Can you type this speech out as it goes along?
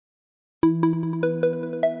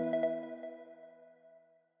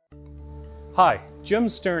Hi, Jim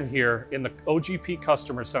Stern here in the OGP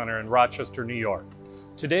Customer Center in Rochester, New York.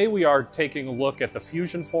 Today we are taking a look at the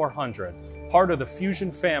Fusion 400, part of the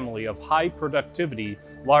Fusion family of high productivity,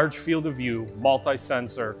 large field of view,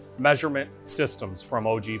 multi-sensor measurement systems from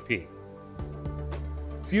OGP.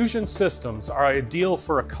 Fusion systems are ideal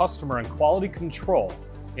for a customer in quality control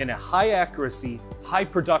in a high accuracy, high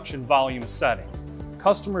production volume setting.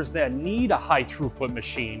 Customers that need a high throughput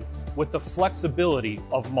machine with the flexibility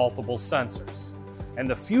of multiple sensors. And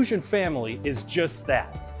the Fusion family is just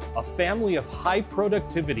that, a family of high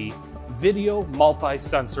productivity video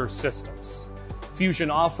multi-sensor systems. Fusion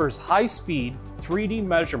offers high-speed 3D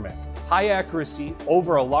measurement, high accuracy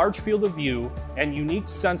over a large field of view, and unique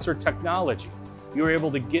sensor technology. You're able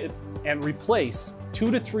to get and replace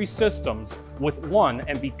 2 to 3 systems with one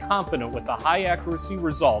and be confident with the high accuracy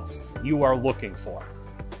results you are looking for.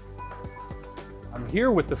 I'm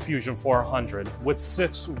here with the Fusion 400, which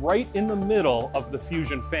sits right in the middle of the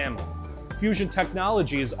Fusion family. Fusion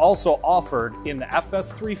technology is also offered in the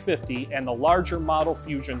FS350 and the larger model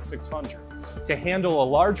Fusion 600 to handle a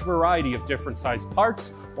large variety of different size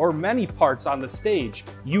parts or many parts on the stage,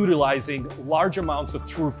 utilizing large amounts of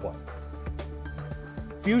throughput.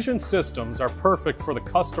 Fusion systems are perfect for the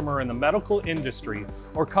customer in the medical industry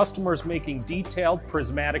or customers making detailed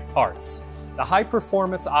prismatic parts. The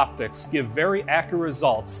high-performance optics give very accurate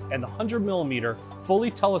results, and the 100mm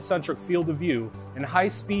fully telecentric field of view and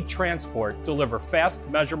high-speed transport deliver fast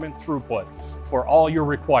measurement throughput for all your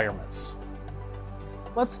requirements.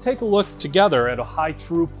 Let's take a look together at a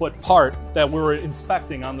high-throughput part that we're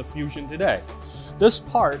inspecting on the Fusion today. This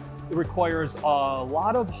part requires a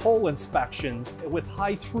lot of hole inspections with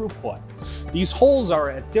high throughput. These holes are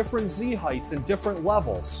at different Z heights and different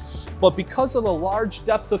levels, but because of the large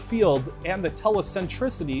depth of field and the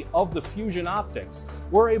telecentricity of the Fusion optics,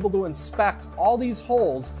 we're able to inspect all these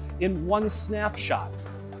holes in one snapshot.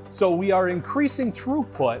 So we are increasing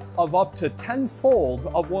throughput of up to 10-fold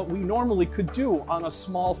of what we normally could do on a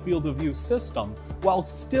small field of view system, while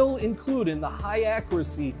still including the high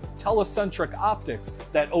accuracy telecentric optics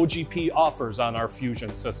that OGP offers on our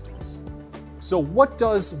Fusion systems. So what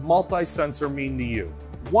does multi-sensor mean to you?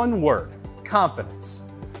 One word: confidence.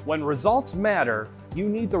 When results matter, you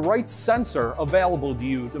need the right sensor available to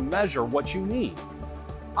you to measure what you need.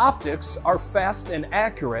 Optics are fast and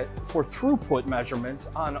accurate for throughput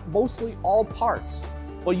measurements on mostly all parts,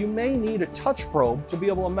 but you may need a touch probe to be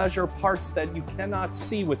able to measure parts that you cannot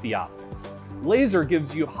see with the optics. Laser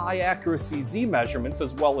gives you high accuracy Z measurements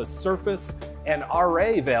as well as surface and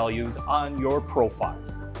RA values on your profile.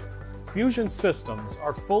 Fusion systems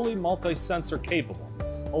are fully multi-sensor capable.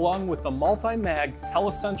 Along with the multi-mag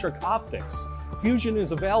telecentric optics, Fusion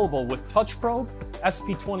is available with touch probe,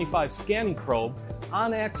 SP25 scanning probe,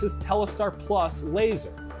 on-axis Telestar Plus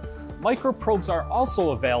laser. Microprobes are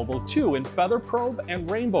also available too in feather probe and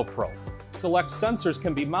rainbow probe. Select sensors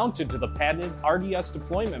can be mounted to the patented RDS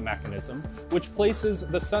deployment mechanism, which places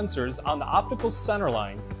the sensors on the optical center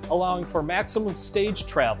line, allowing for maximum stage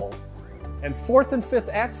travel. And 4th and 5th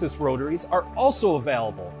axis rotaries are also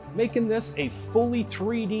available, making this a fully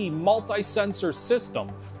 3D multi-sensor system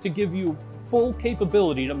to give you full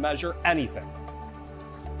capability to measure anything.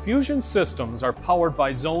 Fusion systems are powered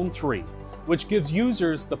by Zone 3, which gives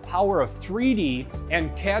users the power of 3D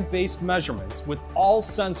and CAD-based measurements with all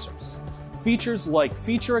sensors. Features like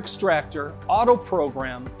feature extractor, auto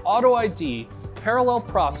program, auto ID, parallel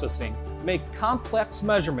processing make complex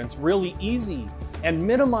measurements really easy and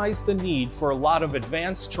minimize the need for a lot of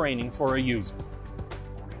advanced training for a user.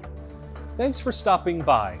 Thanks for stopping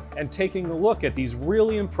by and taking a look at these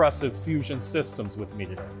really impressive Fusion systems with me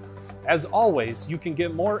today. As always, you can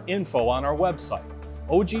get more info on our website,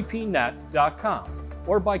 ogpnet.com,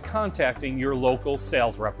 or by contacting your local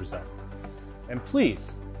sales representative. And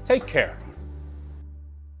please, take care.